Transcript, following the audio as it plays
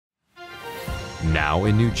now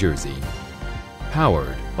in New Jersey.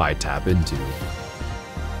 Powered by TAPinto.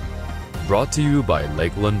 Brought to you by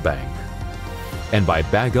Lakeland Bank. And by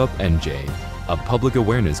Bag Up NJ, a public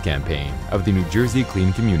awareness campaign of the New Jersey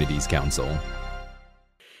Clean Communities Council.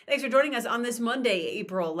 Thanks for joining us on this Monday,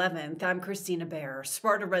 April 11th. I'm Kristina Behr.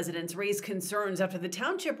 Sparta residents raise concerns after the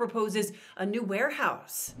township proposes a new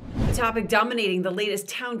warehouse. The topic dominating the latest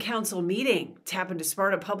town council meeting. TAPinto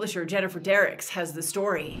Sparta publisher Jennifer Derricks has the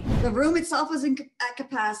story. The room itself was at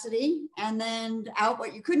capacity, and then out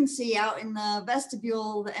what you couldn't see out in the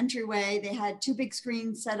vestibule, the entryway, they had two big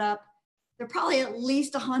screens set up. There are probably at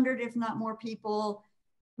least 100, if not more people,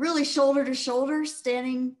 really shoulder to shoulder,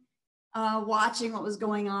 standing watching what was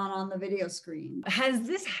going on the video screen. Has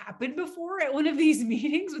this happened before at one of these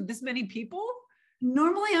meetings with this many people?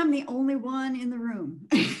 Normally, I'm the only one in the room.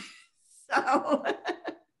 So,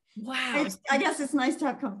 wow. I guess it's nice to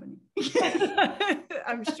have company.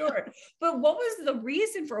 I'm sure. But what was the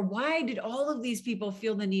reason for why did all of these people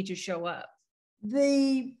feel the need to show up?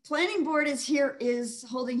 The planning board is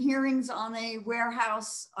holding hearings on a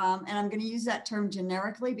warehouse, and I'm going to use that term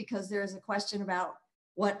generically because there's a question about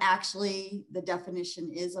what actually the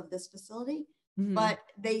definition is of this facility. Mm-hmm. But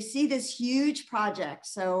they see this huge project.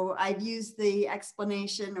 So I've used the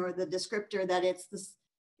explanation or the descriptor that it's this,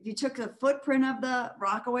 if you took the footprint of the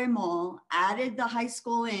Rockaway Mall, added the high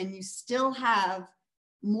school in, you still have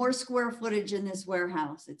more square footage in this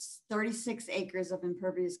warehouse. It's 36 acres of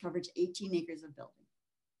impervious coverage, 18 acres of building.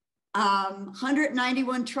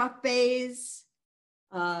 191 truck bays,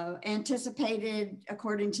 anticipated,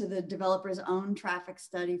 according to the developer's own traffic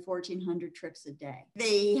study, 1,400 trips a day.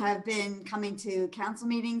 They have been coming to council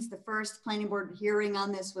meetings. The first planning board hearing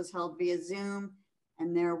on this was held via Zoom,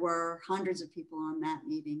 and there were hundreds of people on that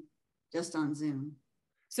meeting just on Zoom.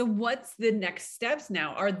 So what's the next steps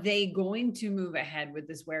now? Are they going to move ahead with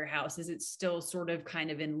this warehouse? Is it still sort of kind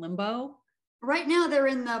of in limbo? Right now they're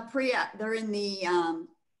in the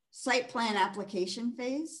site plan application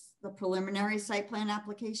phase, the preliminary site plan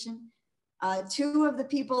application. Two of the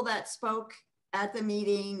people that spoke at the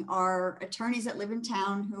meeting are attorneys that live in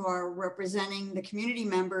town who are representing the community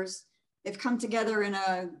members. They've come together in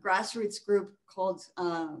a grassroots group called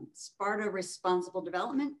Sparta Responsible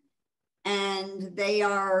Development. And they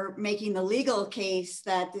are making the legal case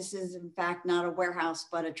that this is in fact not a warehouse,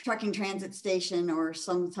 but a trucking transit station or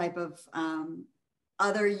some type of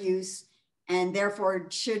other use, and therefore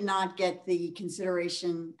should not get the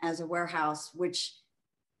consideration as a warehouse, which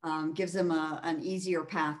gives them an easier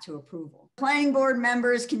path to approval. Planning board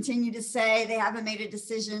members continue to say they haven't made a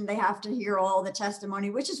decision. They have to hear all the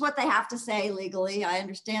testimony, which is what they have to say legally. I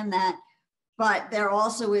understand that. But there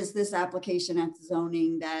also is this application at the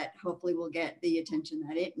zoning that hopefully will get the attention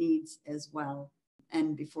that it needs as well.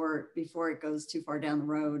 And before it goes too far down the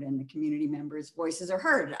road and the community members' voices are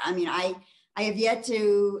heard. I mean, I have yet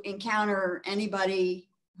to encounter anybody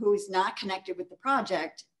who is not connected with the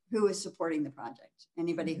project who is supporting the project,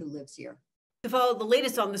 anybody who lives here. To follow the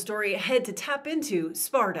latest on the story, head to TAPinto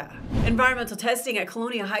Sparta. Environmental testing at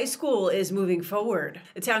Colonia High School is moving forward.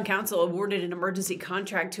 The town council awarded an emergency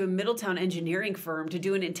contract to a Middletown engineering firm to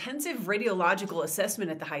do an intensive radiological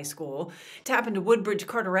assessment at the high school. TAPinto Woodbridge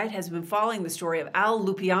Carteret has been following the story of Al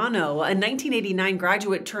Lupiano, a 1989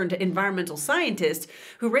 graduate turned environmental scientist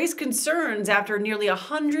who raised concerns after nearly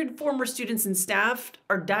 100 former students and staff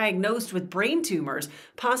are diagnosed with brain tumors,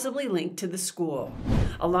 possibly linked to the school.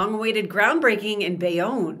 A long-awaited groundbreaking in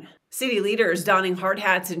Bayonne. City leaders donning hard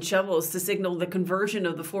hats and shovels to signal the conversion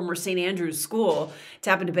of the former St. Andrew's School.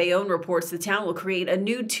 TAPinto Bayonne reports the town will create a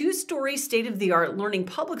new 2-story state-of-the-art learning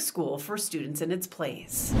public school for students in its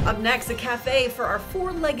place. Up next, a cafe for our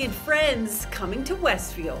four-legged friends coming to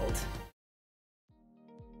Westfield.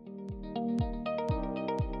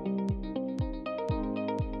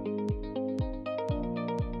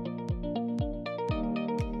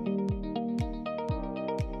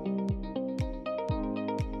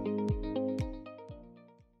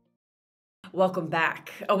 Welcome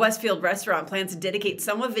back. A Westfield restaurant plans to dedicate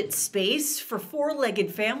some of its space for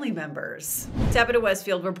four-legged family members. TAPinto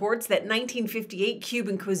Westfield reports that 1958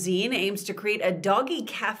 Cuban cuisine aims to create a doggie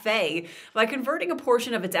café by converting a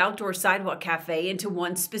portion of its outdoor sidewalk cafe into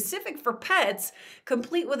one specific for pets,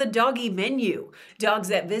 complete with a doggie menu. Dogs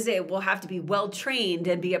that visit will have to be well-trained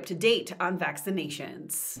and be up to date on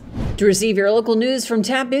vaccinations. To receive your local news from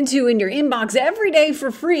TAPinto in your inbox every day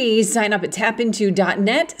for free, sign up at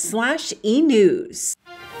tapinto.net/enews.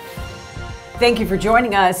 Thank you for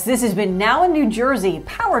joining us. This has been Now in New Jersey,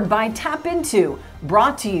 powered by TAPinto,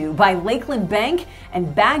 brought to you by Lakeland Bank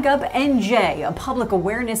and Bag Up NJ, a public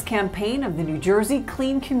awareness campaign of the New Jersey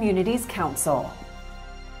Clean Communities Council.